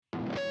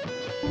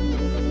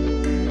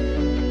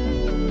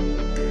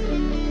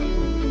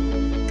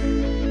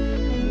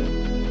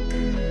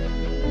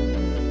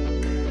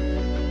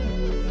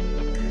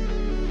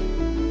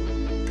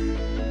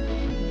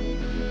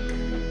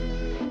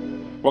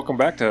Welcome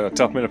back to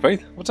Tough Men of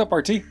Faith. What's up,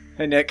 RT?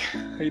 Hey, Nick.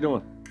 How you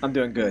doing? I'm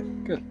doing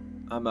good. Good.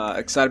 I'm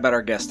excited about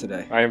our guest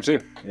today. I am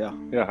too. Yeah.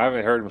 Yeah, I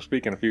haven't heard him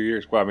speak in a few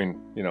years. Well, I mean,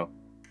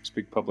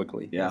 speak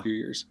publicly in a few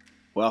years.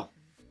 Well,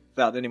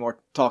 without any more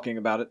talking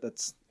about it,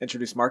 let's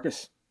introduce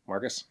Marcus.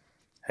 Marcus?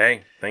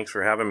 Hey, thanks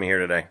for having me here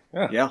today.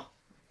 Yeah.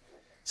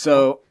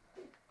 So,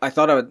 I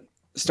thought I would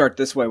start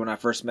this way when I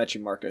first met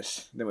you,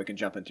 Marcus. Then we can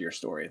jump into your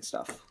story and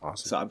stuff.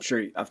 Awesome. So, I'm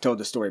sure I've told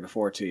the story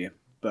before to you,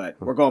 but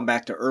we're going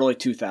back to early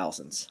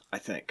 2000s, I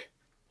think.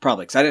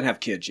 Probably, because I didn't have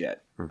kids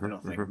yet. I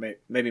don't think.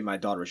 Maybe my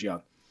daughter was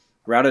young.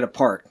 We're out at a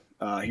park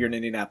here in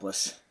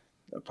Indianapolis,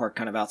 a park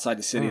kind of outside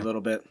the city a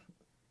little bit.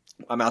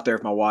 I'm out there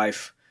with my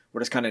wife.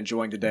 We're just kind of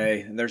enjoying the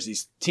day. And there's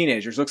these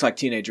teenagers, looks like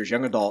teenagers,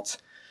 young adults,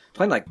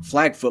 playing like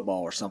flag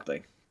football or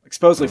something.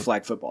 Supposedly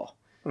flag football.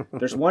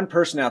 There's one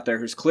person out there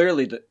who's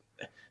clearly,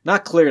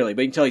 not clearly,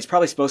 but you can tell he's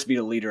probably supposed to be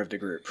the leader of the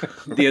group,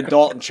 the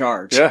adult in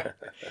charge. Yeah.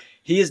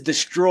 He is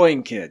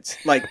destroying kids,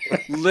 like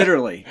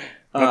literally.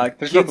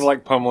 There's nothing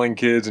like pummeling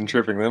kids and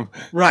tripping them.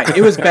 Right.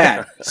 It was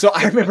bad. So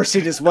I remember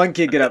seeing this one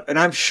kid get up, and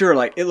I'm sure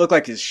like it looked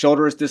like his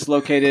shoulder was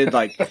dislocated.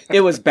 Like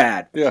it was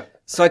bad. Yeah.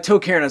 So I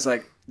told Karen, I was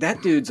like,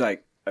 that dude's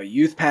like a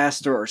youth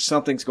pastor or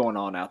something's going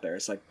on out there.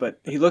 It's like, but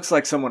he looks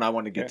like someone I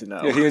want to get to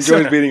know. Yeah, he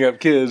enjoys beating up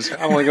kids.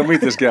 I want to go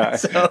meet this guy.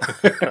 So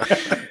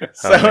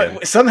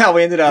somehow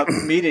we ended up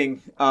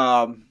meeting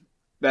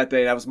that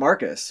day. That was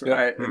Marcus,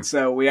 right? And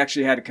so we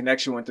actually had a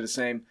connection, went to the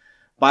same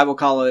Bible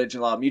college,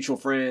 and a lot of mutual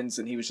friends,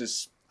 and he was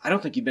just, I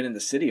don't think you've been in the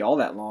city all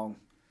that long.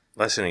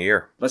 Less than a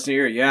year.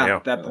 Yeah,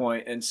 at that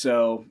point. And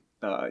so,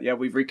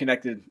 we've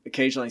reconnected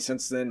occasionally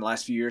since then. The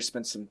last few years,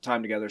 spent some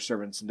time together,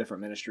 serving some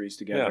different ministries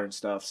together and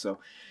stuff. So,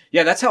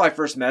 yeah, that's how I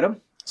first met him.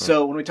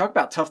 So when we talk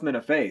about tough men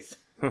of faith,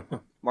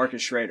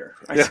 Marcus Schrader.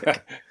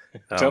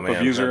 Tough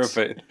abuser of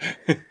faith.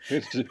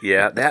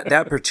 Yeah,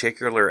 that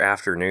particular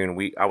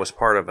afternoon, I was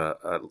part of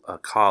a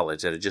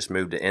college that had just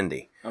moved to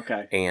Indy.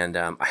 Okay. And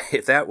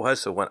if that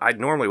was the one, I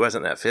normally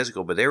wasn't that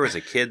physical, but there was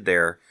a kid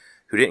there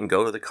who didn't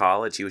go to the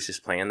college. He was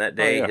just playing that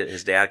day.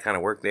 His dad kind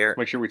of worked there.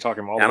 Make sure we talk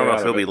him all the way. I don't know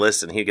if he'll be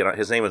listening.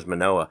 His name was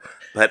Manoah,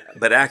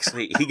 but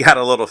actually he got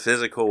a little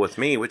physical with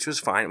me, which was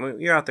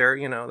fine. You're out there,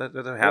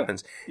 that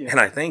happens. Yeah. And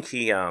I think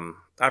he,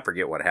 I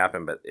forget what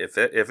happened, but if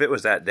it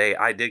was that day,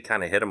 I did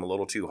kind of hit him a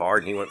little too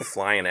hard, and he went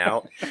flying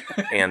out,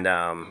 and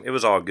it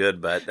was all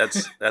good. But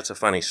that's a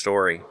funny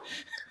story.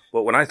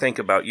 But when I think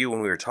about you,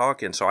 when we were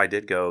talking, so I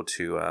did go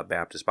to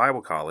Baptist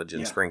Bible College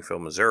in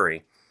Springfield,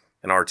 Missouri,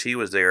 and RT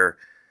was there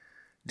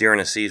during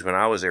the season when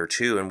I was there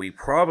too, and we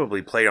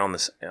probably played on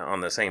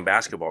the same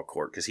basketball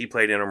court because he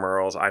played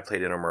intramurals, I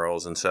played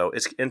intramurals, and so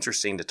it's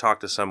interesting to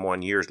talk to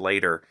someone years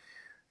later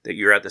that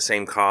you're at the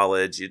same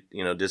college,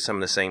 you did some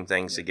of the same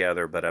things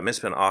together. But it's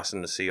been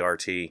awesome to see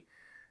RT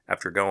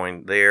after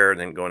going there,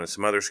 and then going to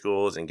some other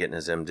schools and getting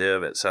his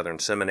MDiv at Southern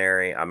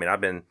Seminary. I mean,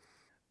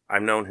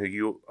 I've known who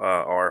you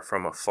are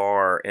from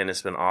afar, and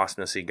it's been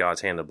awesome to see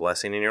God's hand of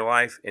blessing in your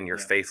life and your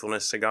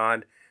faithfulness to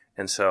God.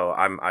 And so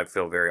I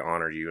feel very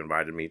honored you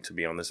invited me to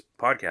be on this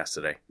podcast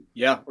today.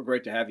 Yeah, we're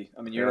great to have you.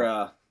 I mean, you're,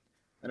 I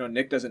know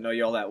Nick doesn't know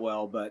you all that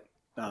well, but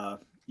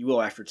you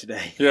will after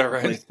today. Yeah,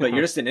 right. But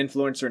you're just an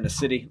influencer in the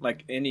city.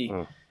 Like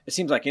it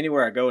seems like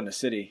anywhere I go in the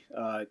city,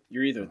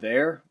 you're either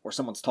there or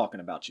someone's talking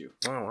about you.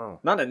 Oh, wow.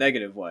 Not in a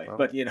negative way,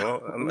 but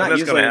not that's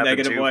usually in a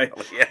negative too. way.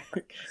 Yeah.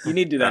 You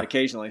need to do that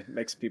occasionally. It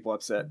makes people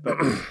upset.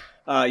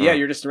 But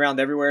you're just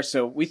around everywhere.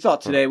 So we thought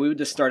today we would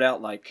just start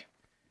out like,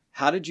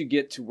 how did you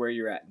get to where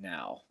you're at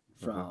now?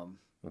 From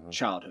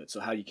childhood,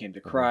 so how you came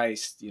to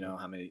Christ,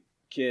 how many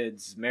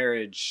kids,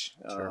 marriage,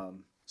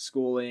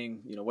 schooling,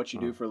 what you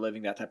do for a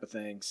living, that type of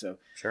thing. So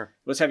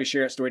let's have you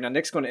share that story. Now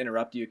Nick's going to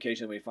interrupt you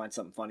occasionally when you find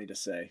something funny to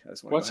say. I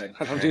just want to go ahead.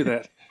 I don't do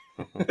that.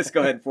 Let's go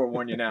ahead and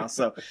forewarn you now.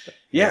 So so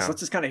let's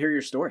just kind of hear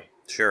your story.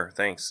 Sure,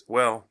 thanks.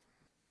 Well,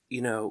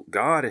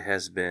 God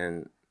has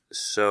been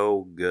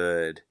so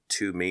good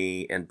to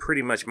me, and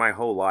pretty much my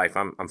whole life.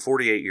 I'm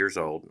 48 years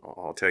old.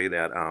 I'll tell you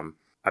that.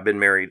 I've been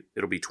married,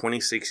 it'll be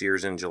 26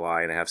 years in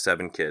July, and I have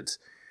 7 kids.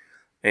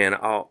 And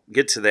I'll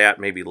get to that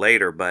maybe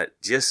later, but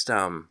just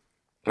when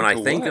I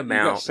think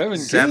about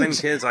 7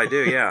 kids, I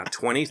do,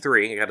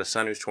 23. I got a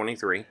son who's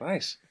 23.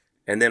 Nice.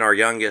 And then our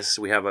youngest,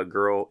 we have a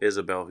girl,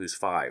 Isabel, who's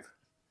 5.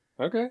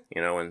 Okay.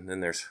 And then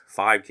there's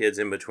 5 kids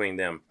in between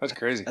them. That's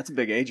crazy. That's a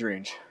big age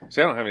range.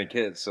 See, I don't have any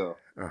kids, so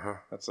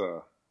that's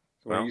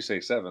when you say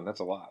 7,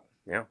 that's a lot.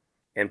 Yeah.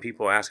 And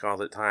people ask all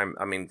the time,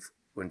 I mean,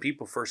 when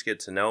people first get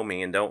to know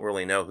me and don't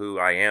really know who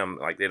I am,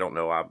 like they don't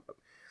know I'm,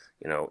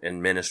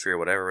 in ministry or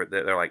whatever,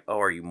 they're like, "Oh,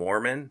 are you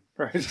Mormon?"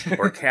 Right.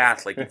 Or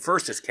Catholic.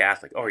 First it's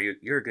Catholic. "Oh,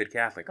 you're a good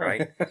Catholic,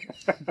 right?"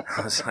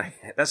 I was like,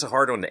 that's a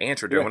hard one to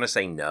answer. Do I want to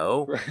say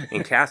no? Right.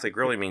 And Catholic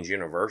really means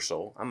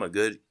universal. I'm a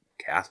good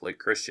Catholic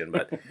Christian,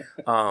 but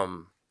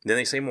then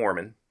they say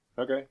Mormon.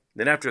 Okay.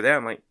 Then after that,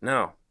 I'm like,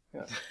 no.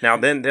 Yeah. Now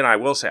then I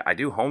will say I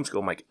do homeschool.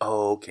 I'm like,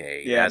 oh,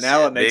 okay, yeah,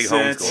 now it makes big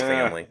sense. Homeschool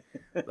family.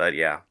 But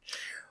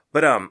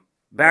But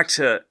back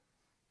to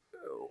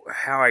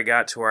how I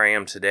got to where I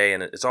am today,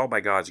 and it's all by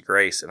God's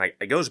grace. And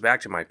it goes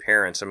back to my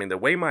parents. I mean, the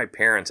way my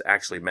parents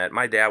actually met,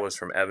 my dad was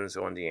from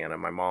Evansville, Indiana.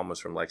 My mom was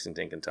from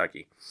Lexington,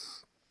 Kentucky.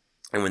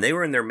 And when they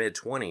were in their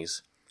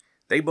mid-20s,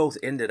 they both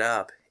ended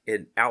up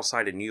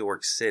outside of New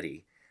York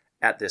City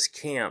at this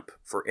camp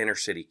for inner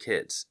city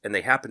kids. And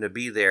they happened to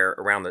be there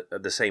around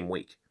the same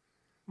week.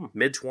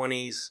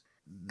 Mid-20s,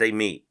 they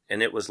meet.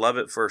 And it was love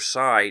at first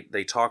sight.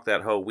 They talk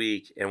that whole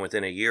week, and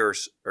within a year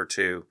or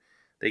two,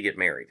 they get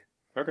married.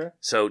 Okay.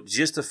 So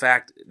just the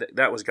fact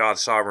that was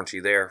God's sovereignty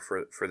there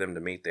for them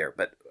to meet there.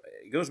 But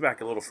it goes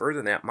back a little further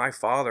than that. My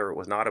father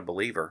was not a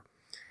believer.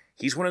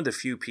 He's one of the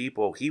few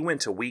people. He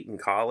went to Wheaton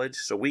College.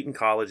 So Wheaton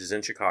College is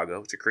in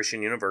Chicago. It's a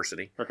Christian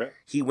university. Okay.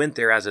 He went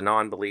there as a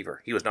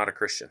non-believer. He was not a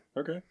Christian.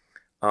 Okay.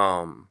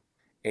 And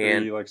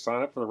did you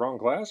sign up for the wrong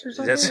class or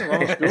something? The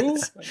wrong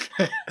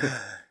school?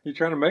 You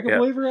trying to make a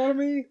believer out of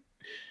me?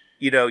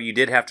 You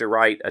did have to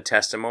write a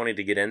testimony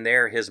to get in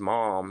there. His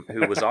mom,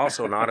 who was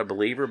also not a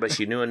believer, but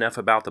she knew enough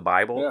about the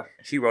Bible,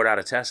 she wrote out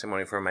a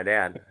testimony for my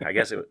dad. I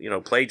guess it,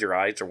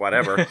 plagiarized or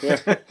whatever.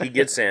 He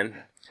gets in.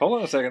 Hold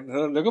on a second.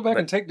 They'll go back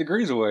and take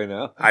degrees away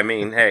now. I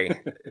mean,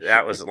 hey,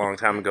 that was a long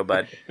time ago,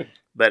 but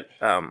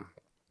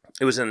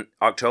it was in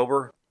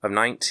October of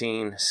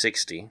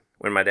 1960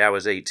 when my dad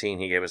was 18.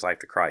 He gave his life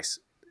to Christ.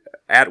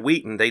 At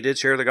Wheaton, they did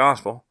share the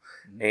gospel,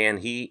 and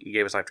he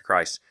gave his life to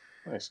Christ.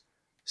 Nice.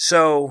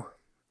 So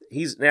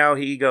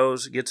he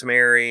goes, gets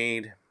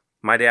married.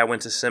 My dad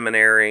went to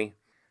seminary,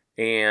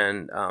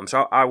 and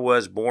so I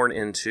was born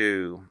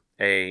into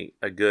a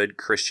good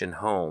Christian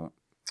home.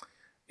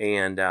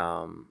 And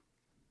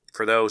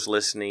for those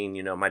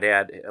listening, my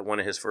dad, one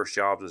of his first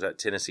jobs was at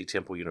Tennessee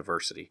Temple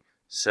University.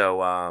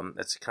 So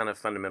that's kind of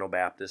fundamental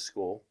Baptist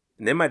school.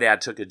 And then my dad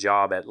took a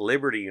job at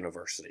Liberty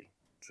University.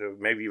 So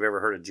maybe you've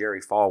ever heard of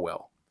Jerry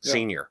Falwell,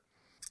 Sr.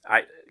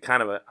 I'm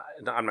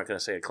not going to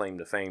say a claim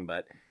to fame,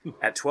 but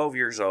at 12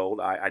 years old,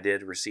 I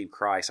did receive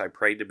Christ. I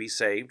prayed to be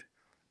saved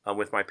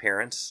with my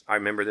parents. I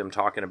remember them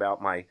talking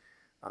about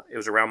it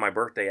was around my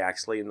birthday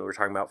actually, and we were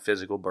talking about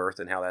physical birth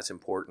and how that's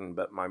important.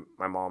 But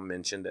my mom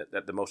mentioned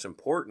that the most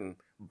important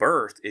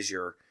birth is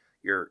your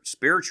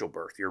spiritual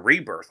birth, your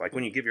rebirth, like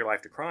when you give your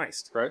life to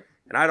Christ. Right.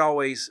 And I'd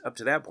always, up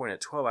to that point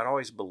at 12, I'd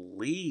always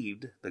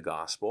believed the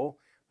gospel,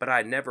 but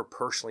I'd never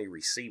personally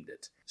received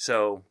it.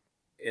 So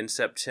in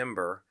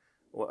September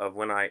of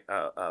when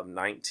of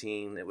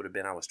 19, it would have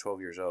been, I was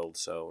 12 years old.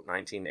 So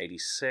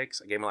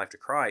 1986, I gave my life to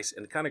Christ,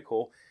 and kind of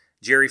cool.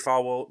 Jerry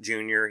Falwell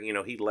Jr.,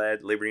 he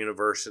led Liberty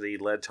University,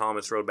 led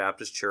Thomas Road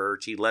Baptist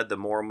Church. He led the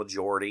moral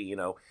majority, in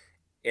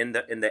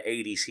the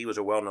 80s. He was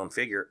a well-known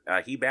figure.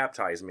 He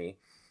baptized me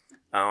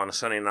on a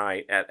Sunday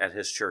night at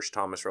his church,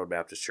 Thomas Road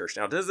Baptist Church.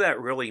 Now, does that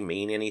really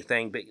mean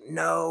anything? But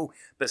no,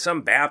 but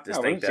some Baptists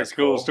think that's a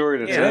cool story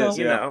to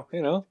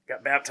tell.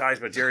 Got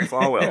baptized by Jerry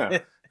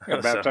Falwell.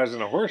 Got baptized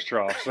in a horse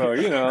trough, so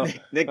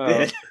Nick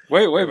did.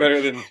 way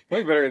better than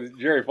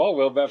Jerry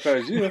Falwell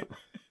baptized you.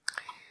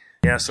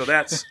 Yeah, so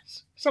that's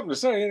something to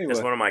say anyway.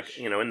 That's one of my,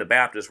 in the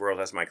Baptist world,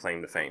 that's my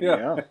claim to fame.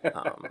 Yeah.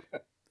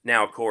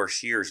 Now, of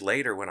course, years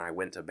later, when I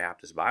went to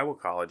Baptist Bible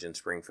College in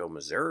Springfield,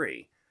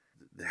 Missouri,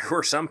 there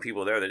were some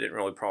people there that didn't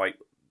really probably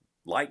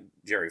like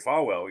Jerry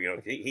Falwell.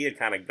 He had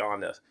kind of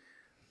gone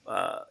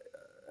to.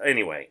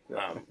 Anyway,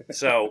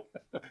 so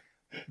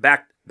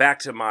back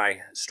to my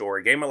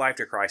story. Gave my life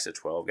to Christ at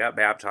 12. Got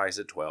baptized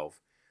at 12.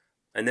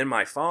 And then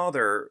my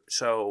father,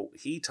 so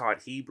he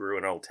taught Hebrew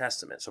and Old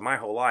Testament. So my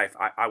whole life,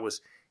 I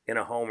was in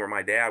a home where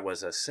my dad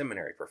was a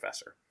seminary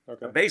professor.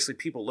 Okay. Basically,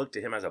 people looked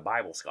to him as a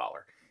Bible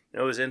scholar.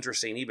 It was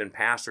interesting. Even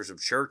pastors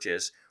of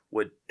churches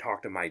would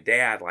talk to my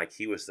dad like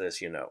he was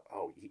this,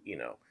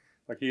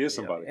 like he is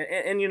somebody.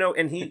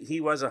 And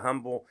he was a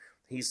humble.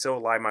 He's still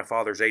alive. My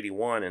father's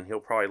 81, and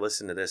he'll probably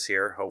listen to this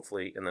here,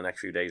 hopefully in the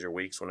next few days or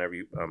weeks, whenever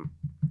you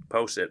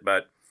post it.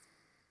 But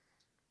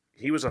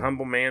he was a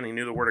humble man. He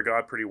knew the Word of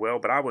God pretty well.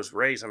 But I was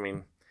raised.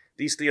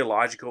 These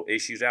theological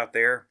issues out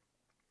there,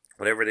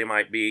 whatever they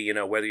might be,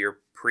 whether you're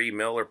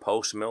pre-mill or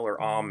post-mill or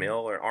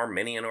all-mill or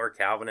Arminian or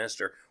Calvinist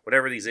or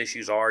whatever these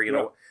issues are,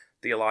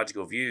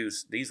 theological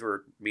views, these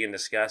were being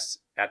discussed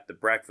at the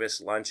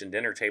breakfast, lunch, and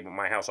dinner table at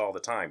my house all the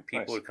time.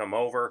 People would come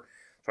over,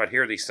 so I'd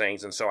hear these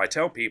things. And so I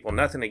tell people,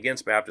 nothing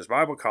against Baptist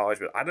Bible College,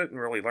 but I didn't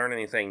really learn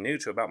anything new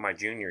till about my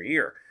junior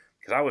year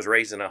because I was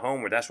raised in a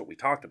home where that's what we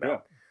talked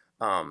about.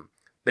 Yeah.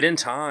 But in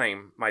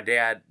time, my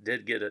dad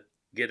did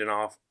get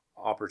an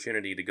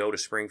opportunity to go to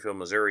Springfield,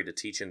 Missouri to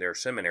teach in their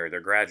seminary, their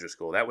graduate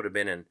school. That would have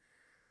been in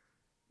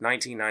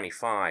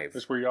 1995.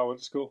 That's where y'all went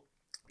to school?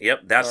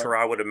 Yep, that's where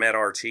I would have met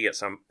RT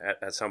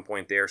at some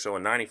point there. So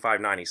in 95,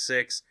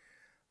 96,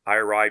 I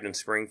arrived in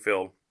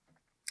Springfield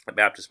at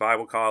Baptist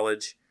Bible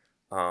College,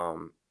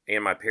 and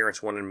my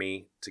parents wanted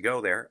me to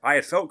go there. I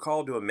had felt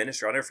called to a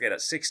ministry. I'll never forget,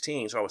 at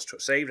 16, so I was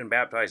saved and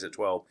baptized at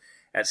 12.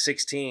 At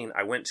 16,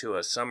 I went to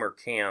a summer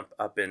camp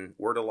up in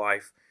Word of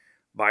Life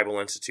Bible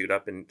Institute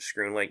up in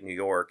Schroon Lake, New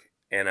York,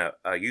 and a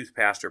youth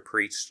pastor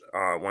preached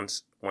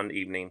one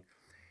evening,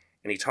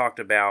 and he talked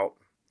about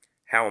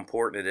how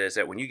important it is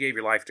that when you gave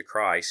your life to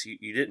Christ,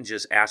 you didn't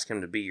just ask him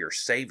to be your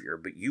Savior,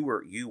 but you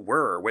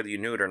were, whether you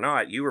knew it or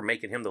not, you were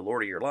making him the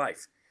Lord of your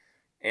life.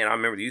 And I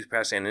remember the youth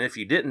pastor saying, and if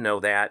you didn't know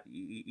that,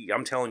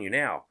 I'm telling you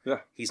now,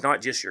 he's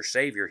not just your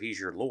Savior, he's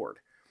your Lord.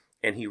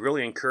 And he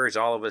really encouraged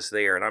all of us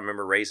there. And I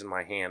remember raising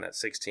my hand at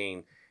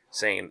 16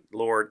 saying,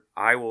 Lord,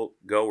 I will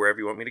go wherever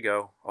you want me to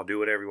go. I'll do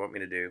whatever you want me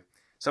to do.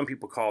 Some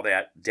people call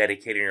that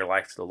dedicating your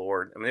life to the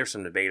Lord. I mean, there's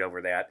some debate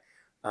over that,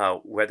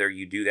 whether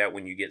you do that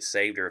when you get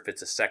saved or if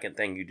it's a second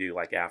thing you do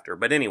like after.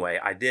 But anyway,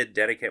 I did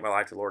dedicate my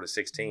life to the Lord at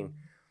 16.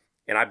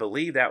 And I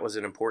believe that was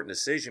an important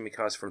decision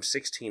because from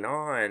 16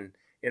 on,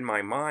 in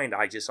my mind,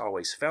 I just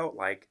always felt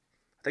like,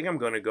 I think I'm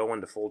going to go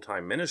into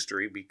full-time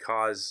ministry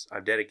because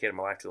I've dedicated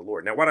my life to the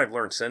Lord. Now, what I've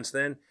learned since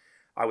then,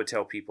 I would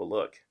tell people,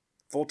 look,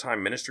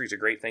 full-time ministry is a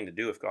great thing to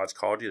do if God's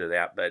called you to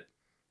that, but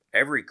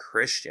every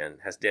Christian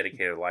has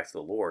dedicated a life to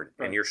the Lord,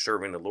 and you're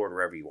serving the Lord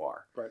wherever you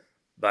are. Right.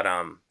 But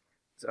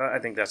so I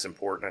think that's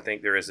important. I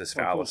think there is this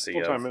fallacy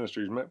of... Full-time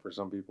ministry is meant for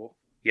some people.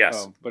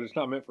 Yes. But it's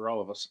not meant for all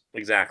of us.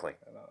 Exactly.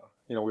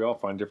 And, we all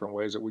find different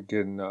ways that we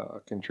can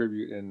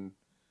contribute and,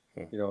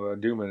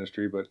 do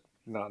ministry, but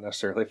not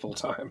necessarily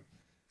full-time.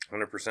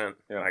 100%.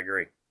 Yeah.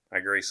 I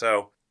agree.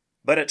 So,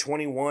 but at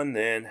 21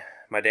 then,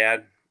 my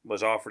dad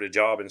was offered a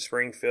job in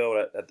Springfield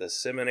at the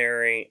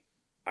seminary.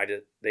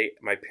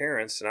 My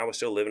parents, and I was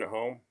still living at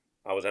home.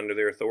 I was under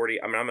their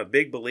authority. I mean, I'm a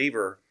big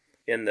believer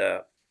in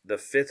the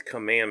fifth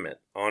commandment,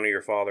 honor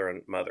your father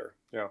and mother.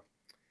 Yeah.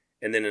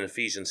 And then in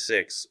Ephesians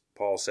 6,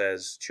 Paul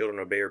says, children,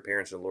 obey your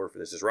parents in the Lord, for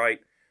this is right.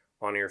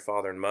 Honor your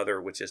father and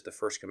mother, which is the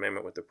first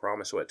commandment with the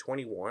promise. So at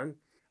 21,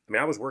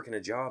 I was working a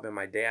job, and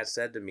my dad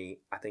said to me,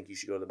 I think you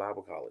should go to the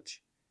Bible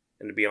college.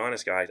 And to be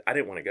honest, guys, I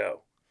didn't want to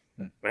go.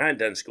 I hadn't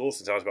done school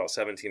since I was about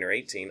 17 or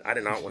 18. I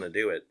did not want to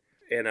do it.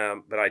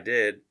 And but I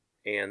did,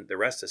 and the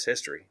rest is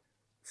history.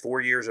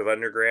 4 years of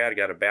undergrad,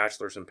 got a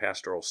bachelor's in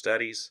pastoral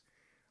studies.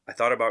 I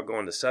thought about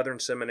going to Southern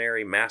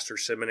Seminary,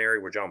 Master's Seminary,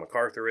 where John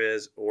MacArthur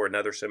is, or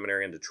another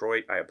seminary in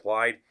Detroit. I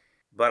applied,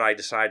 but I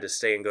decided to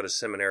stay and go to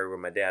seminary where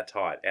my dad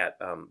taught at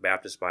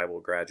Baptist Bible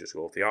Graduate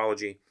School of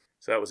Theology.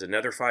 So that was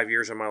another 5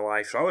 years of my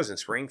life. So I was in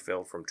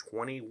Springfield from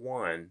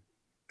 21,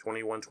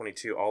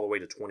 22, all the way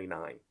to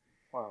 29.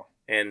 Wow.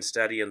 And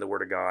studying the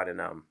Word of God. And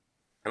I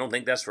don't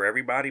think that's for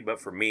everybody, but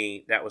for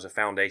me, that was a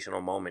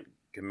foundational moment,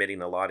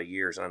 committing a lot of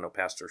years. And I know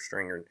Pastor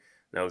Stringer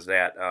knows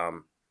that.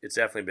 It's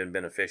definitely been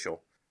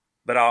beneficial.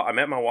 But I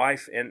met my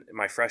wife in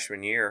my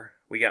freshman year.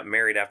 We got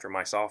married after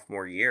my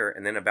sophomore year.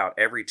 And then about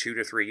every 2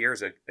 to 3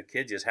 years, a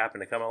kid just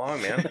happened to come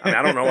along, man.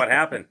 I don't know what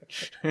happened.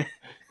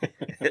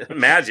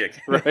 Magic.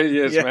 Right,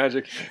 yes, yeah.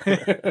 Magic.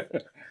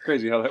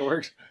 Crazy how that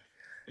works.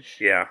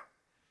 Yeah.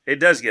 It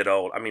does get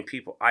old. I mean,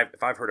 people,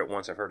 if I've heard it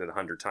once, I've heard it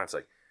 100 times.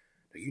 Like,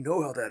 you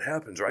know how that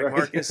happens, right,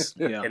 Marcus?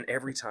 Yeah. And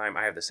every time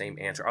I have the same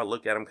answer. I'll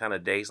look at them kind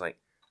of dazed like,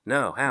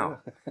 no, how?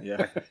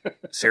 Yeah.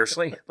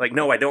 Seriously? Like,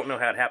 no, I don't know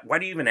how it happened. Why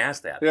do you even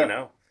ask that, yeah. you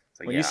know?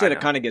 Like, when you said it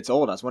kind of gets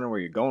old, I was wondering where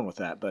you're going with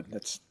that, but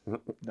that's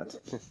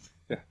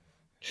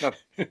yeah.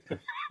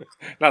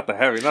 Not the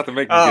heavy, not the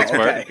making you get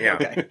smart. Okay. Yeah.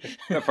 Okay.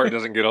 That part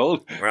doesn't get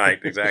old. Right,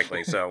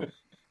 exactly. So,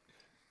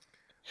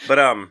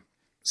 but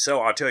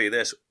so I'll tell you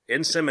this.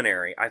 In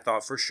seminary, I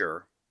thought for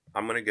sure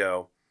I'm going to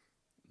go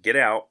get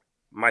out.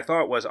 My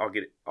thought was I'll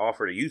get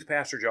offered a youth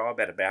pastor job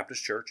at a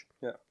Baptist church.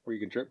 Yeah, where you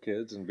can trip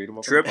kids and beat them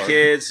up. Trip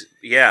kids,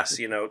 yes.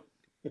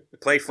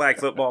 Play flag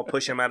football,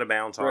 push them out of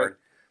bounds hard.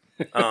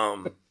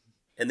 Right.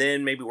 And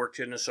then maybe work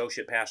to an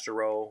associate pastor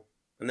role,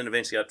 and then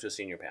eventually up to a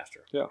senior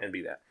pastor and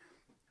be that.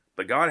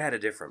 But God had a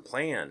different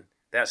plan.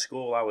 That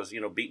school I was,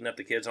 beating up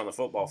the kids on the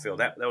football field,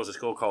 that was a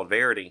school called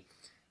Verity.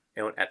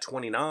 And at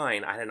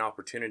 29, I had an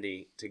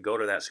opportunity to go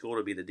to that school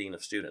to be the dean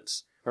of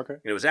students. Okay.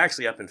 And it was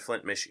actually up in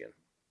Flint, Michigan.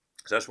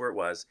 So that's where it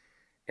was.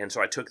 And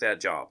so I took that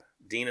job.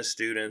 Dean of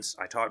students,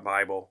 I taught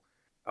Bible.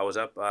 I was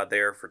up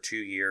there for 2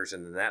 years.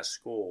 And then that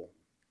school,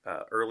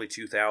 early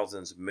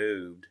 2000s,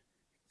 moved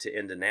to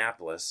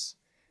Indianapolis.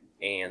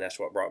 And that's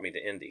what brought me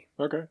to Indy.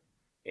 Okay.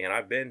 And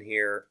I've been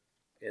here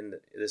in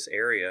this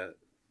area.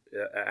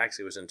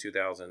 Actually, it was in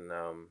 2000.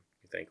 Let me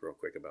think real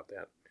quick about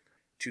that.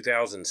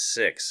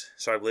 2006.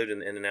 So I've lived in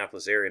the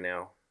Indianapolis area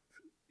now,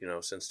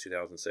 since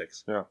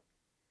 2006. Yeah.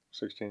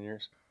 16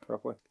 years,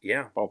 roughly.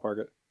 Yeah. Ballpark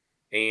it.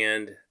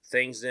 And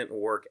things didn't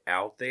work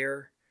out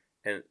there.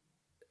 And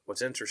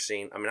what's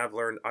interesting,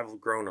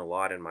 I've grown a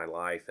lot in my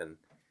life. And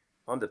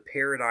on the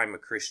paradigm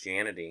of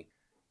Christianity,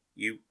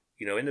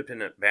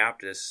 Independent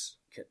Baptists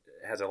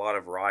has a lot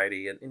of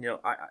variety. And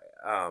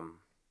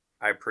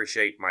I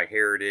appreciate my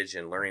heritage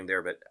and learning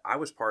there. But I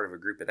was part of a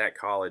group at that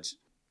college,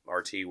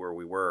 RT, where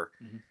we were.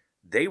 Mm-hmm.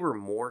 They were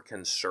more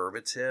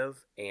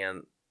conservative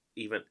and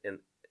even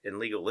in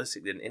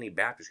legalistic than any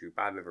Baptist group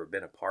I've ever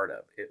been a part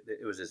of.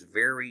 It was this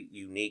very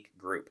unique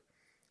group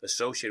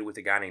associated with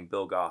a guy named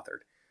Bill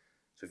Gothard.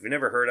 So if you've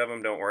never heard of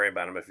him, don't worry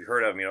about him. If you've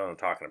heard of him, you know what I'm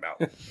talking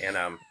about.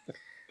 And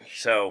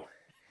so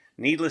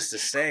needless to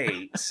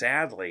say,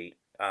 sadly,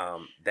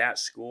 that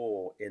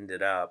school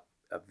ended up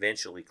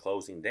eventually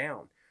closing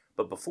down.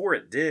 But before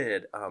it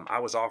did, I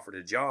was offered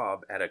a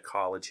job at a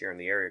college here in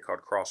the area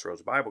called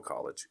Crossroads Bible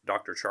College.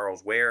 Dr.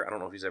 Charles Ware, I don't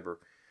know if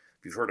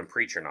you've heard him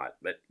preach or not,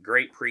 but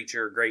great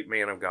preacher, great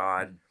man of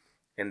God. Mm-hmm.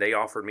 And they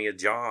offered me a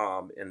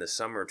job in the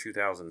summer of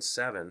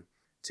 2007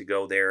 to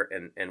go there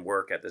and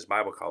work at this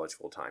Bible college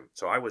full time.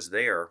 So I was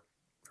there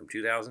from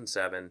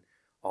 2007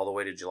 all the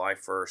way to July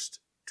 1st,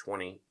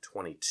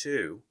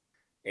 2022.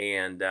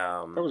 And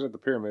that was at the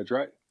Pyramids,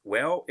 right?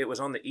 Well, it was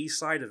on the east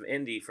side of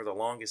Indy for the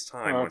longest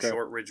time on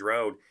Short Ridge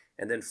Road.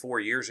 And then 4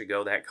 years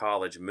ago, that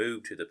college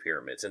moved to the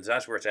Pyramids. And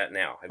that's where it's at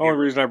now. The only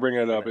reason I bring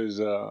that up is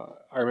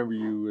I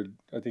remember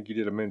I think you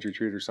did a men's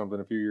retreat or something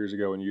a few years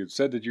ago, and you had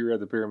said that you were at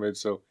the Pyramids.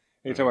 So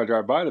anytime I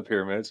drive by the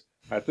Pyramids,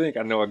 I think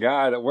I know a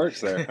guy that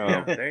works there.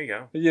 Yeah, there you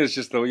go. Yeah, it's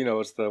just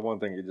it's the one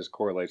thing that just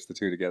correlates the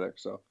two together.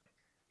 So.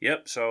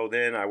 Yep. So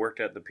then I worked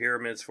at the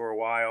Pyramids for a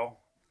while.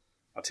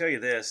 I'll tell you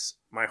this,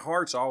 my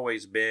heart's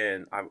always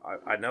been,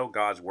 I know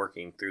God's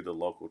working through the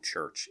local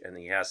church, and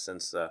he has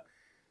since the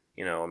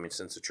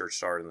church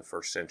started in the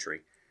first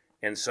century.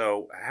 And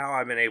so how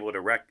I've been able to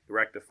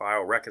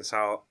reconcile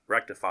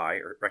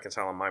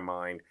in my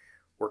mind,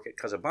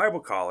 because a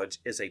Bible college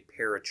is a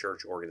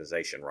parachurch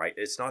organization, right?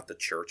 It's not the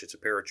church, it's a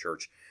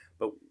parachurch.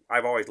 But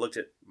I've always looked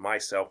at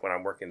myself when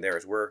I'm working there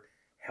as we're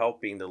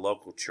helping the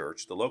local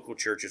church. The local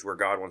church is where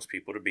God wants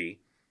people to be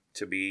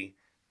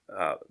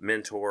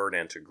mentored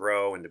and to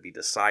grow and to be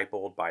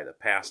discipled by the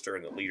pastor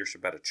and the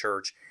leadership at a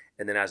church.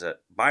 And then as a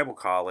Bible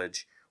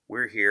college,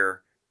 we're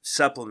here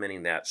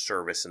supplementing that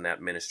service and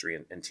that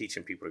ministry and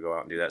teaching people to go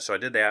out and do that. So I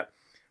did that.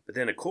 But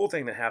then a cool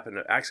thing that happened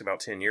actually about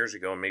 10 years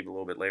ago, and maybe a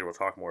little bit later we'll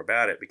talk more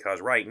about it,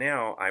 because right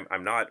now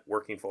I'm not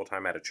working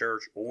full-time at a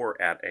church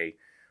or at a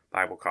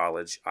Bible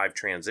college. I've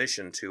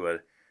transitioned to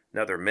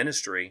another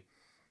ministry.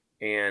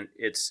 And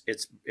it's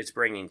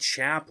bringing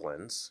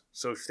chaplains.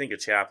 So if you think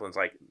of chaplains,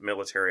 like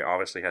military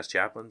obviously has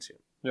chaplains.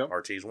 Yep.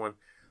 RT's one.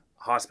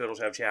 Hospitals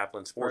have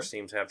chaplains. Sports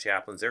teams have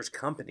chaplains. There's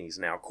companies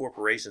now,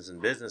 corporations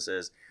and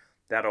businesses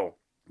that'll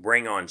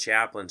bring on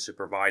chaplains to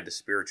provide the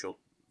spiritual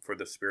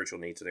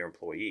needs of their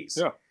employees.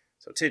 Yeah.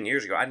 So 10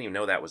 years ago, I didn't even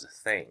know that was a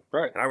thing.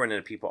 Right. And I run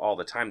into people all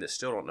the time that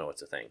still don't know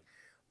it's a thing.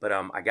 But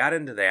I got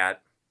into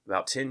that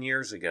about 10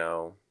 years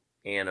ago.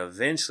 And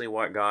eventually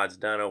what God's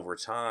done over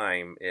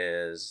time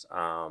is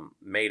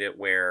made it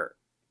where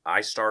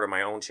I started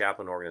my own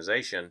chaplain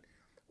organization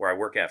where I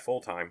work at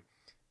full-time.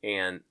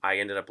 And I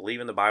ended up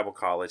leaving the Bible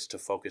college to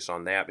focus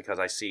on that because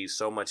I see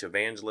so much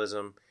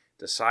evangelism,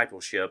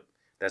 discipleship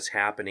that's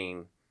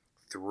happening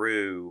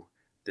through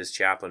this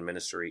chaplain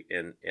ministry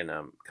in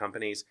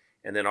companies.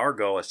 And then our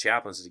goal as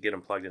chaplains is to get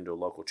them plugged into a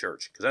local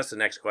church. Because that's the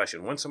next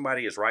question. When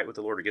somebody is right with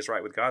the Lord or gets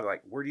right with God, they're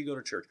like, where do you go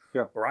to church?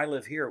 Yeah. Or I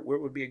live here. Where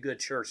would be a good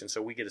church? And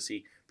so we get to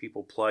see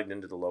people plugged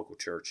into the local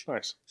church.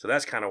 Nice. So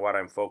that's kind of what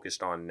I'm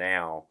focused on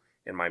now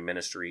in my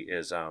ministry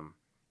is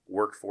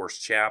workforce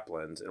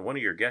chaplains. And one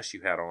of your guests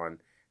you had on,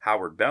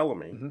 Howard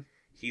Bellamy,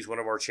 he's one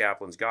of our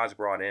chaplains God's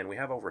brought in. We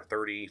have over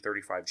 30,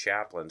 35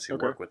 chaplains who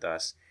work with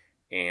us.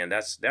 And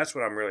that's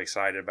what I'm really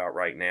excited about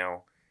right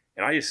now.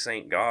 And I just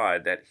thank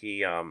God that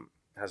he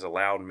has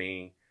allowed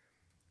me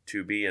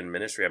to be in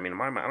ministry. I mean, in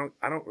my mind,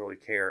 I don't really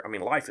care. I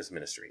mean, life is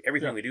ministry.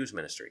 Everything we do is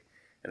ministry.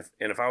 And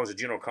if I was a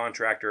general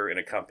contractor in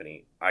a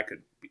company,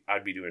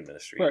 I'd be doing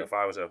ministry. Right. And if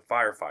I was a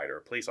firefighter,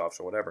 a police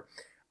officer, whatever,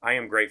 I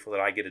am grateful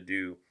that I get to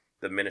do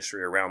the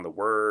ministry around the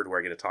Word, where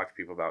I get to talk to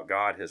people about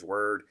God, His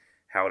Word,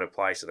 how it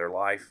applies to their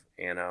life.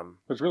 And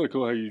it's really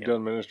cool how you've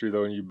done ministry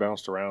though, and you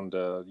bounced around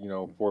 4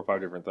 or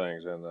 5 different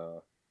things, and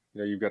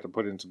you've got to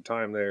put in some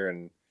time there,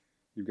 and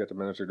you've got to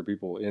minister to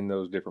people in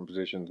those different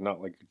positions,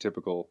 not like your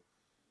typical,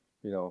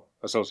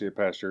 associate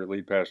pastor,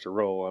 lead pastor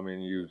role. I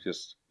mean,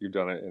 you've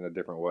done it in a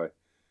different way.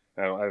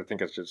 And I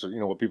think that's just,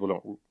 what people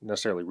don't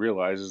necessarily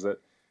realize is that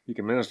you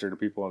can minister to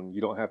people and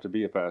you don't have to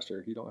be a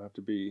pastor. You don't have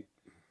to be,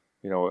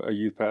 a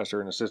youth pastor,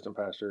 an assistant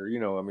pastor.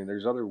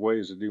 There's other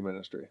ways to do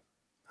ministry.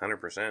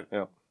 100%.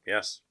 Yeah.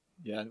 Yes.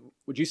 Yeah.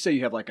 Would you say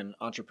you have like an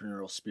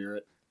entrepreneurial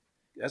spirit?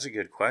 That's a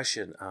good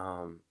question.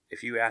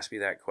 If you asked me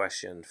that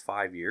question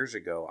 5 years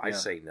ago, I'd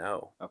say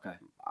no. Okay.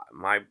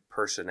 My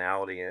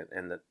personality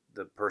and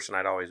the person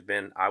I'd always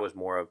been, I was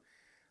more of,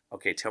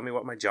 okay, tell me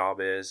what my job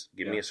is,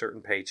 give me a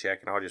certain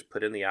paycheck, and I'll just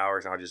put in the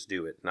hours and I'll just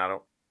do it.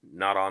 Not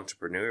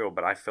entrepreneurial,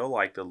 but I feel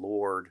like the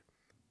Lord,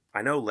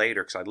 I know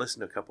later, because I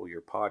listened to a couple of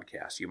your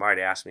podcasts, you might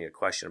ask me a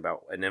question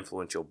about an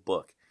influential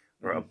book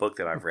or a book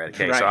that I've read.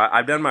 Okay, so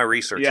I've done my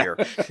research here.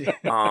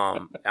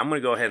 I'm going to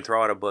go ahead and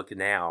throw out a book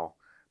now,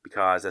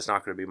 because that's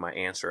not going to be my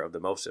answer of the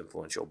most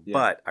influential. Yeah.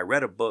 But I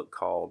read a book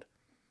called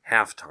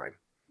Halftime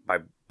by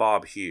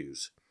Bob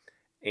Hughes.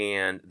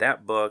 And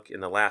that book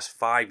in the last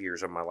 5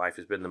 years of my life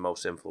has been the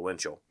most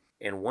influential.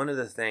 And one of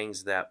the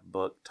things that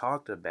book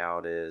talked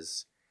about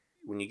is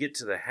when you get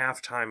to the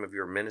halftime of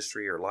your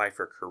ministry or life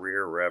or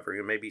career or wherever,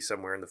 you may be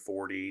somewhere in the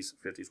 40s,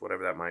 50s,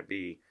 whatever that might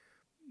be,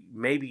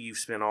 maybe you've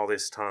spent all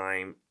this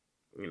time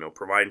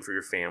providing for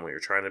your family or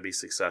trying to be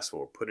successful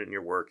or put in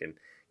your work, and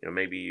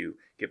maybe you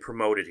get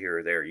promoted here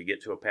or there, you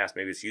get to a past,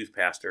 maybe it's youth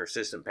pastor,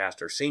 assistant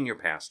pastor, senior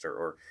pastor,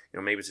 or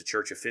maybe it's a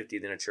church of 50,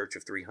 then a church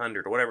of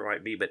 300, or whatever it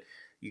might be. But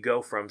you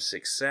go from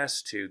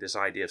success to this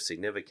idea of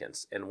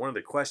significance. And one of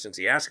the questions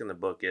he asks in the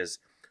book is,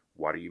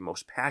 what are you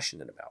most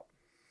passionate about?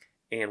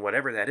 And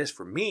whatever that is,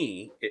 for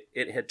me,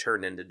 it had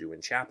turned into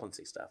doing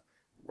chaplaincy stuff,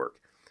 work.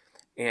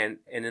 And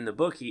in the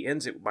book, he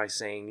ends it by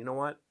saying, you know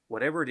what?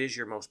 Whatever it is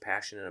you're most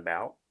passionate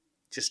about,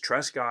 just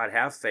trust God,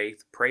 have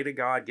faith, pray to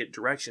God, get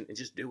direction, and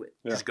just do it.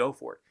 Yeah. Just go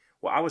for it.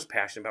 Well, I was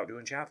passionate about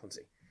doing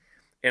chaplaincy.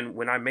 And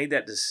when I made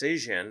that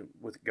decision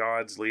with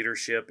God's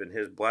leadership and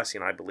his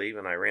blessing, I believe,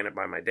 and I ran it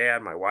by my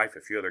dad, my wife,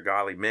 a few other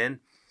godly men,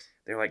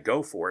 they're like,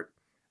 go for it.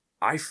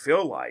 I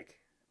feel like,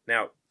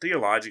 now,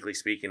 theologically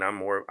speaking,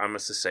 I'm a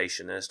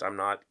cessationist. I'm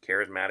not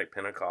charismatic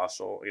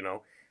Pentecostal.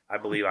 I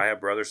believe I have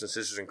brothers and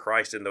sisters in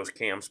Christ in those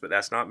camps, but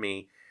that's not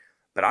me.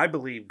 But I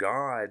believe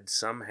God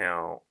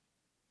somehow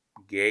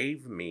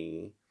gave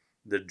me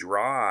the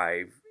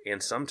drive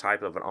and some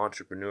type of an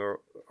entrepreneur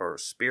or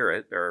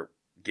spirit or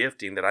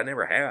gifting that I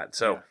never had.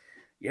 So,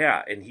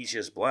 yeah, and he's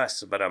just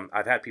blessed. But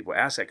I've had people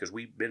ask that because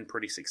we've been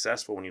pretty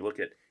successful. When you look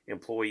at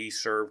employees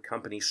served,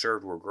 companies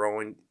served, we're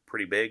growing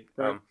pretty big.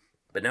 Right.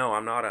 But no,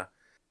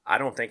 I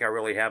don't think I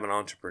really have an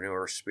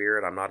entrepreneur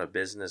spirit. I'm not a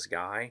business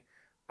guy.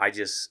 I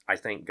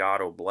think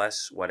God will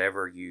bless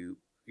whatever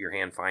your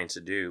hand finds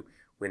to do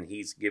when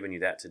he's given you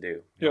that to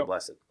do. He'll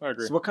bless it. I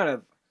agree. So what kind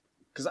of,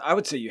 because I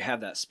would say you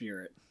have that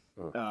spirit,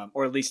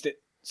 or at least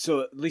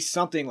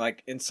something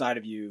like inside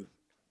of you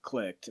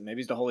clicked, and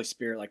maybe it's the Holy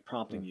Spirit like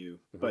prompting you,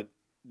 but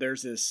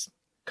there's this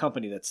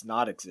company that's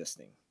not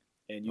existing,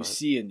 and you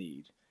see a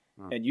need,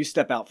 and you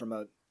step out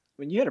from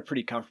you had a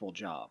pretty comfortable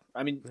job.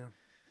 I mean,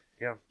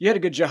 you had a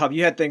good job,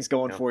 you had things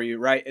going for you,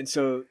 right? And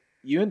so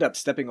you end up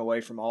stepping away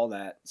from all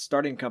that,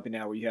 starting a company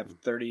now where you have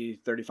 30,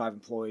 35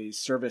 employees,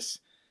 service.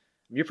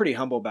 You're pretty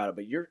humble about it,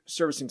 but you're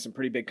servicing some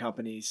pretty big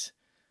companies.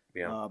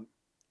 Yeah.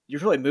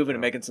 You're really moving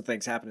and making some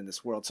things happen in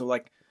this world. So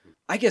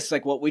I guess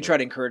what we try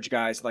to encourage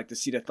guys, to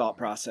see the thought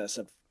process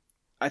of,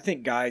 I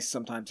think guys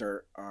sometimes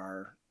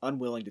are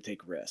unwilling to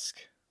take risk.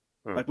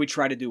 We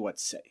try to do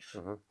what's safe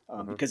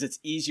because it's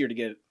easier to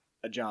get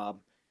a job.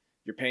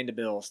 You're paying the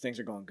bills. Things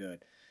are going good.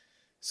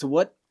 So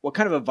what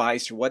kind of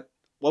advice or what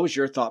was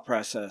your thought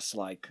process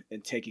like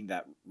in taking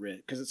that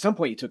risk? Because at some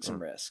point you took some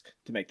risk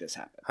to make this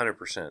happen.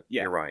 100%.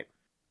 Yeah. You're right.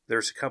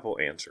 There's a couple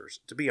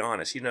answers. To be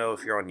honest, if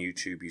you're on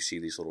YouTube, you see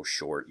these little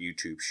short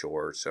YouTube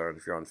shorts, or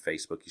if you're on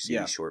Facebook, you see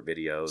these short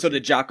videos. So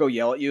did Jocko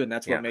yell at you, and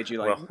that's what made you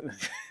like?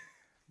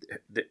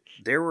 Well,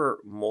 there were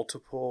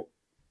multiple,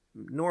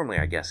 normally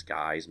I guess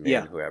guys,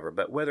 men, whoever,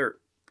 but whether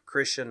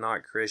Christian,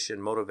 not Christian,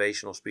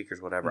 motivational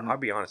speakers, whatever. I'll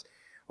be honest.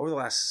 Over the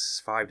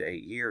last 5 to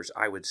 8 years,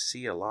 I would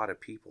see a lot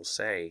of people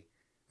say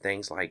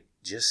things like,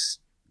 "Just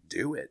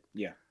do it."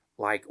 Yeah.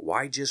 Like,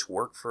 why just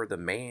work for the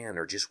man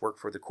or just work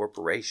for the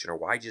corporation, or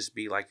why just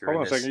be like you're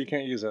Hold on a second. You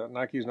can't use that.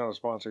 Nike's not a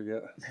sponsor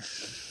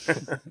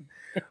yet.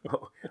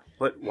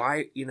 But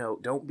why,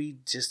 don't be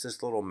just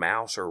this little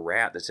mouse or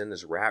rat that's in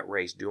this rat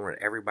race doing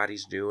what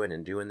everybody's doing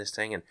and doing this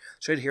thing. And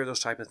so I'd hear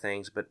those type of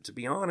things. But to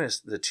be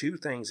honest, the two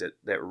things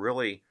that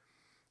really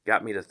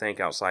got me to think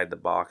outside the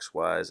box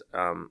was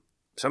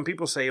some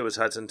people say it was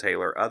Hudson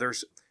Taylor.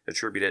 Others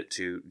attribute it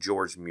to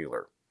George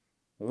Mueller.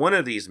 One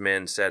of these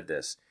men said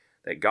this,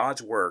 that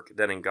God's work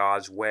done in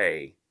God's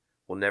way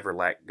will never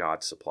lack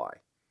God's supply.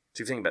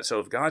 So you think about it. So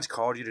if God's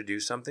called you to do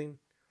something,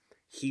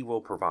 he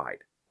will provide.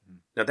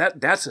 Now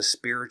that's a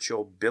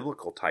spiritual,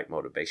 biblical type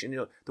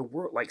motivation. The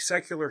world, like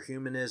secular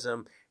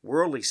humanism,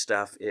 worldly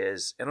stuff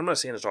is, and I'm not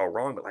saying it's all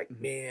wrong, but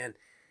man,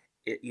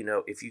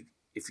 if you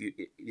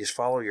just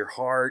follow your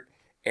heart,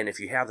 and if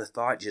you have the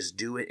thought, just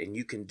do it, and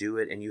you can do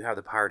it, and you have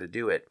the power to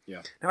do it.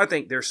 Yeah. Now I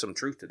think there's some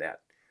truth to that,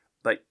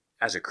 but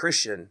as a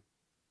Christian,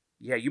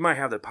 yeah, you might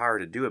have the power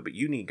to do it, but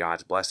you need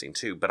God's blessing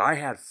too. But I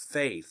had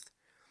faith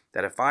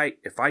that if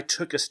I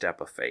took a step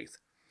of faith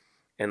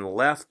and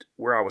left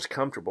where I was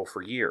comfortable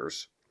for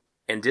years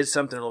and did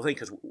something a little thing,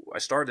 because I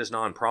started this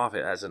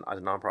nonprofit as a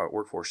nonprofit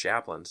workforce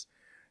chaplains,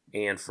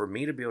 and for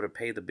me to be able to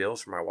pay the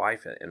bills for my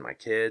wife and my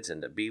kids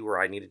and to be where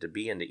I needed to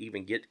be and to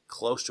even get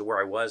close to where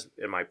I was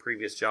in my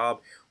previous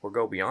job or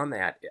go beyond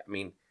that, I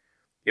mean,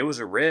 it was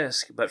a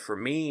risk, but for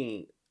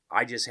me,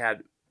 I just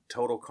had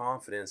total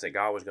confidence that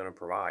God was going to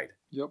provide.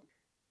 Yep.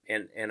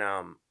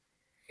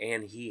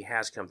 And he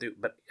has come through.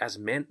 But as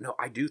men, no,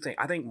 I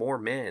think more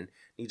men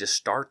need to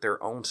start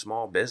their own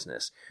small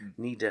business.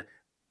 Need to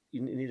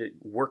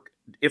work,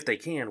 if they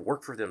can,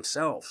 work for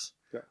themselves.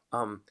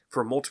 Yeah.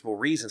 For multiple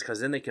reasons, because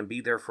then they can be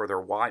there for their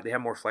wife. They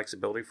have more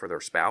flexibility for their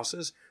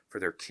spouses, for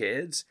their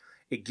kids.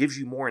 It gives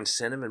you more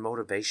incentive and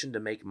motivation to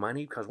make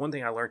money. Because one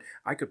thing I learned,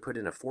 I could put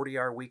in a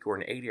 40-hour week or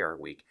an 80-hour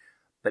week.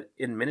 But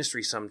in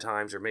ministry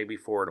sometimes, or maybe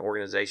for an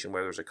organization,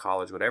 whether it's a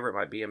college, whatever it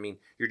might be, I mean,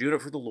 you're doing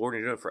it for the Lord and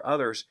you're doing it for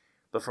others,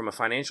 but from a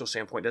financial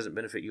standpoint, it doesn't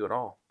benefit you at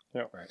all.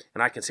 Yeah. Right.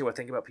 And I can see what I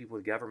think about people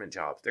with government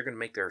jobs. They're going to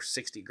make their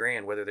 60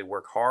 grand whether they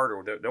work hard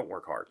or don't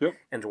work hard. Yep.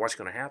 And what's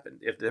going to happen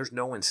if there's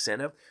no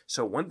incentive?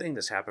 So one thing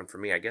that's happened for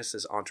me, I guess,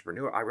 as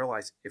entrepreneur, I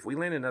realized if we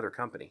land another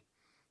company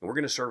and we're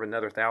going to serve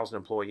another 1,000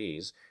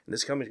 employees, and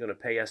this company's going to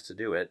pay us to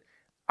do it,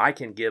 I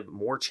can give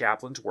more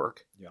chaplains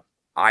work. Yeah.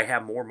 I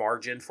have more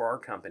margin for our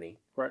company.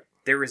 Right.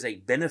 There is a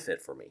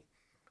benefit for me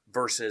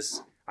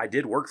versus I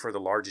did work for the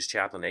largest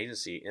chaplain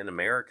agency in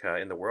America,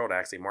 in the world,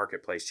 actually,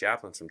 Marketplace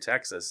Chaplains from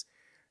Texas.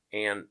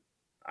 And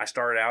I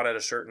started out at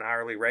a certain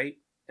hourly rate,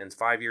 and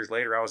 5 years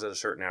later, I was at a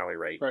certain hourly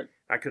rate. Right.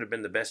 I could have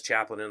been the best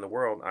chaplain in the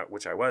world,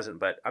 which I wasn't,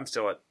 but I'm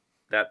still at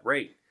that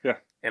rate. Yeah.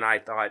 And I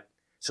thought,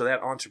 so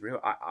that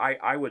entrepreneur,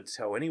 I would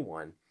tell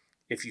anyone,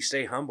 if you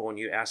stay humble and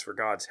you ask for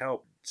God's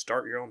help,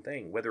 start your own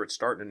thing, whether it's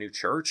starting a new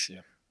church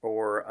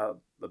or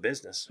a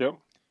business. Yep.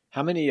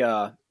 How many,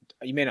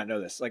 you may not know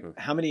this, like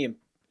how many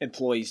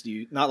employees do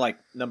you, not like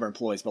number of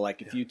employees, but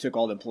like if you took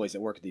all the employees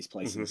that work at these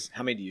places,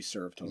 how many do you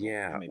serve total?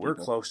 Yeah, we're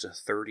close to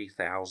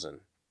 30,000.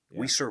 Yeah.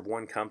 We serve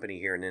one company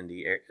here in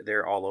Indy.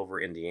 They're all over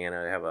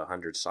Indiana. They have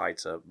 100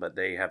 sites, but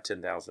they have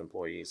 10,000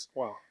 employees.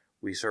 Wow.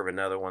 We serve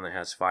another one that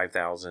has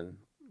 5,000,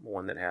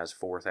 one that has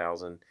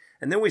 4,000.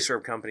 And then we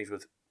serve companies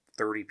with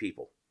 30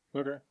 people.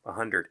 Okay.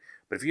 100.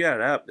 But if you add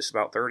it up, it's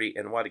about 30.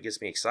 And what it gets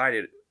me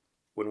excited,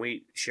 when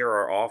we share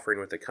our offering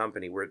with the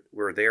company,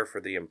 we're there for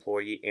the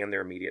employee and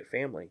their immediate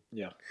family.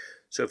 Yeah.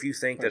 So if you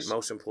think that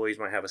most employees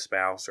might have a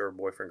spouse or a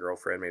boyfriend,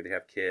 girlfriend, maybe they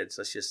have kids,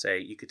 let's just say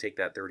you could take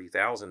that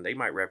 30,000, they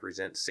might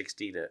represent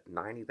 60 to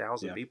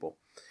 90,000 people.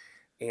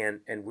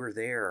 And we're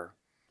there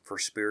for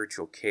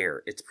spiritual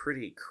care. It's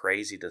pretty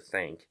crazy to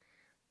think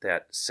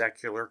that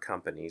secular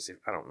companies,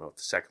 I don't know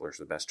if secular is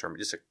the best term,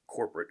 just a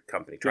corporate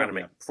company trying to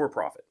make for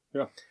profit,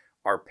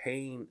 are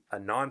paying a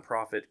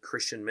nonprofit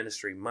Christian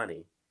ministry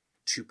money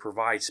to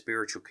provide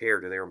spiritual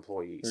care to their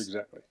employees.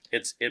 Exactly.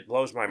 It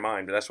blows my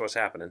mind, but that's what's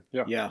happening.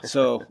 Yeah.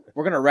 So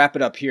we're going to wrap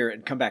it up here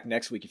and come back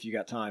next week if you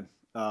got time.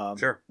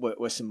 Sure.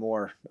 With some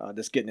more,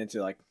 just getting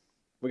into like,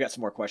 we got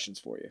some more questions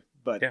for you.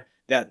 But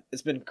that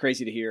it's been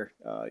crazy to hear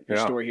your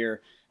story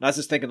here. And I was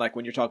just thinking, like,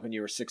 when you're talking when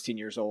you were 16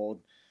 years old,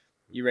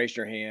 you raised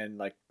your hand,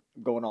 like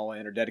going all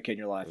in or dedicating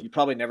your life. You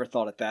probably never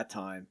thought at that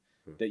time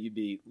that you'd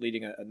be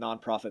leading a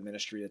nonprofit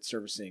ministry that's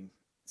servicing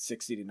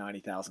 60 to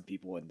 90,000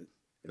 people in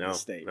the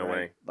state. No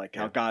way. Like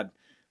how God,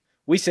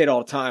 we say it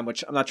all the time,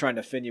 which I'm not trying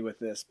to offend you with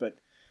this, but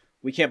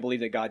we can't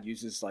believe that God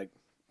uses like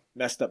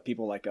messed up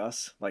people like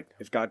us. Like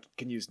if God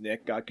can use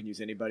Nick, God can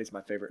use anybody. It's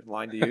my favorite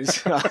line to use.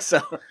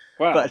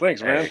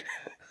 Thanks, man.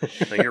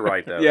 No, you're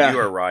right, though. You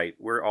are right.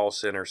 We're all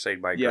sinners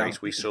saved by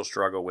grace. We still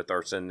struggle with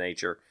our sin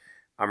nature.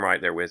 I'm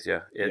right there with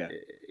you.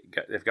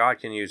 If God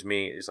can use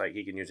me, it's like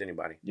he can use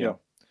anybody. Yeah.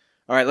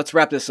 All right, let's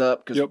wrap this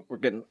up because we're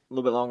getting a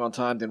little bit long on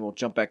time. Then we'll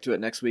jump back to it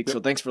next week. So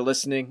thanks for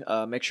listening.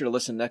 Make sure to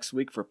listen next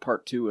week for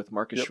part 2 with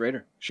Marcus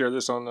Schrader. Share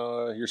this on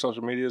your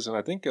social medias. And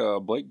I think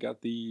Blake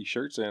got the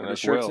shirts in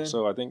as well.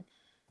 So I think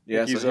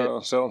he's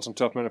selling some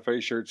Tough Men of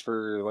Faith shirts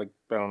for like,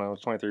 I don't know,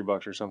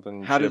 $23 or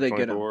something. How do they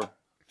get them?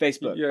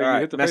 Facebook. Yeah,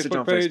 you hit the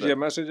Facebook page. Yeah,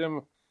 message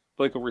him.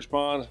 Blake will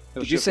respond.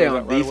 Did you say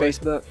on the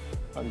Facebook?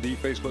 On the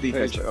Facebook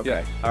page.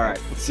 Okay. All right.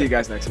 See you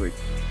guys next week.